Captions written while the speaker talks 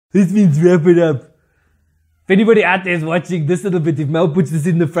This means wrap it up. If anybody out there is watching this little bit, if Mel puts this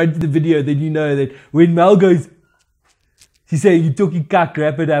in the front of the video, then you know that when Mel goes, she's saying, "You're talking cock,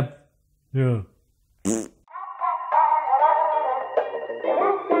 wrap it up." Yeah.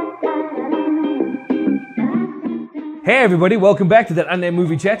 Hey everybody, welcome back to that Unnamed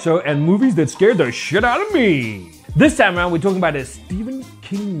Movie Chat Show and movies that scared the shit out of me. This time around, we're talking about a Stephen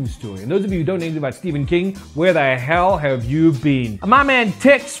King story. And those of you who don't know anything about Stephen King, where the hell have you been? My man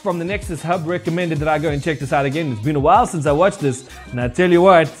Tex from the Nexus Hub recommended that I go and check this out again. It's been a while since I watched this, and I tell you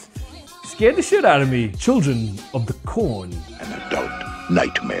what, scared the shit out of me. Children of the Corn. An adult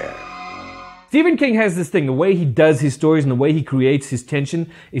nightmare. Stephen King has this thing, the way he does his stories and the way he creates his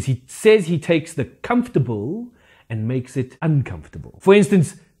tension is he says he takes the comfortable and makes it uncomfortable. For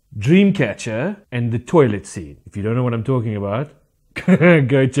instance, Dreamcatcher and the toilet scene. If you don't know what I'm talking about,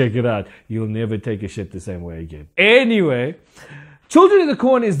 go check it out. You'll never take a shit the same way again. Anyway, Children of the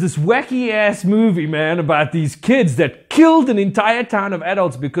Corn is this wacky ass movie, man, about these kids that killed an entire town of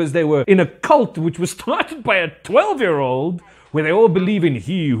adults because they were in a cult which was started by a 12-year-old where they all believe in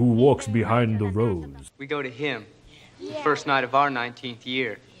he who walks behind the rose. We go to him, the first night of our 19th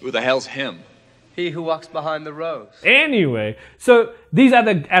year. Who the hell's him? He who walks behind the rose. Anyway, so these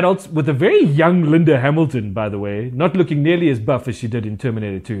other adults with a very young Linda Hamilton, by the way, not looking nearly as buff as she did in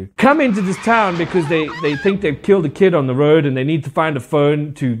Terminator 2, come into this town because they think they've killed a kid on the road and they need to find a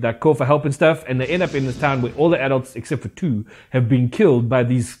phone to call for help and stuff, and they end up in this town where all the adults, except for two, have been killed by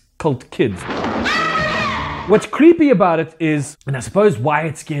these cult kids. What's creepy about it is, and I suppose why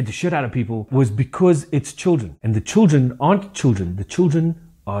it scared the shit out of people, was because it's children. And the children aren't children. The children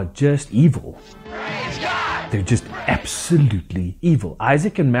are just evil. They're just absolutely evil.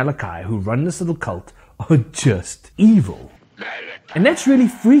 Isaac and Malachi, who run this little cult, are just evil. And that's really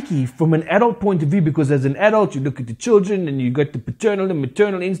freaky from an adult point of view, because as an adult, you look at the children and you got the paternal and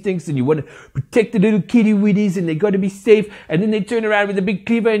maternal instincts and you want to protect the little kitty witties and they got to be safe, and then they turn around with a big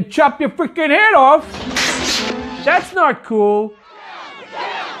cleaver and chop your freaking head off. That's not cool.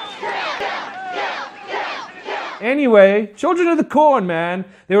 Anyway, Children of the Corn, man.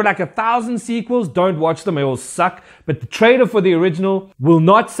 There were like 1,000 sequels. Don't watch them. They all suck. But the trailer for the original will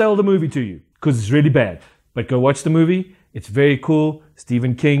not sell the movie to you because it's really bad. But go watch the movie. It's very cool.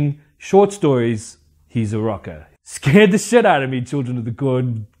 Stephen King, short stories. He's a rocker. Scared the shit out of me, Children of the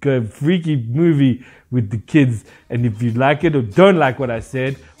Corn. Go freaky movie with the kids. And if you like it or don't like what I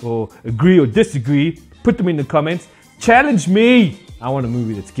said, or agree or disagree, put them in the comments. Challenge me. I want a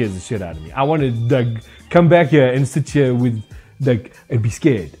movie that scares the shit out of me. I want to come back here and sit here with and be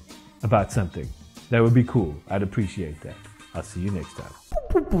scared about something. That would be cool. I'd appreciate that. I'll see you next time.